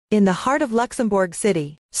In the heart of Luxembourg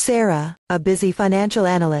City, Sarah, a busy financial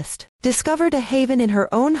analyst, discovered a haven in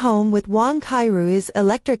her own home with Wang QiRui's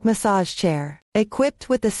electric massage chair, equipped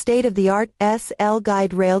with the state-of-the-art SL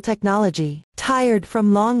guide rail technology. Tired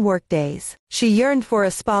from long workdays, she yearned for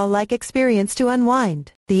a spa-like experience to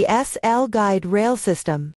unwind. The SL guide rail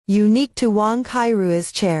system, unique to Wang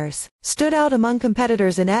QiRui's chairs, stood out among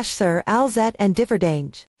competitors in Esch-sur-Alzette and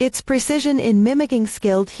Differdange. Its precision in mimicking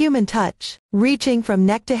skilled human touch, reaching from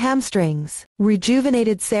neck to hamstrings,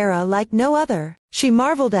 rejuvenated Sarah like no other. She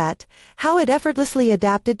marveled at how it effortlessly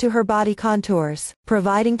adapted to her body contours,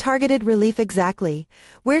 providing targeted relief exactly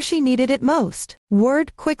where she needed it most.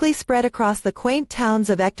 Word quickly spread across the quaint towns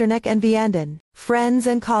of Echternach and Vianden. Friends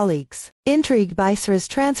and colleagues, intrigued by Sarah's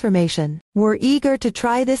transformation, were eager to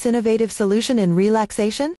try this innovative solution in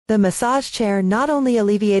relaxation. The massage chair not only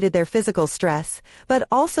alleviated their physical stress, but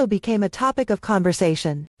also became a topic of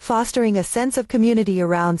conversation, fostering a sense of community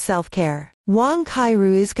around self-care. Wang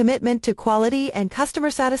QiRui's commitment to quality and customer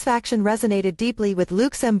satisfaction resonated deeply with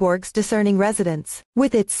Luxembourg's discerning residents.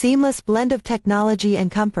 With its seamless blend of technology and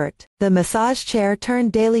comfort, the massage chair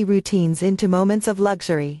turned daily routines into moments of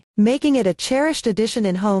luxury, making it a cherished addition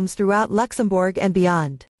in homes throughout Luxembourg and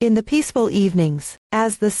beyond. In the peaceful evenings,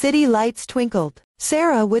 as the city lights twinkled,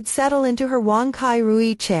 Sarah would settle into her Wang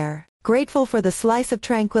QiRui chair, grateful for the slice of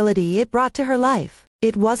tranquility it brought to her life.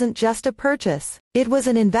 It wasn't just a purchase, it was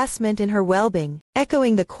an investment in her well-being,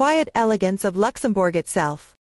 echoing the quiet elegance of Luxembourg itself.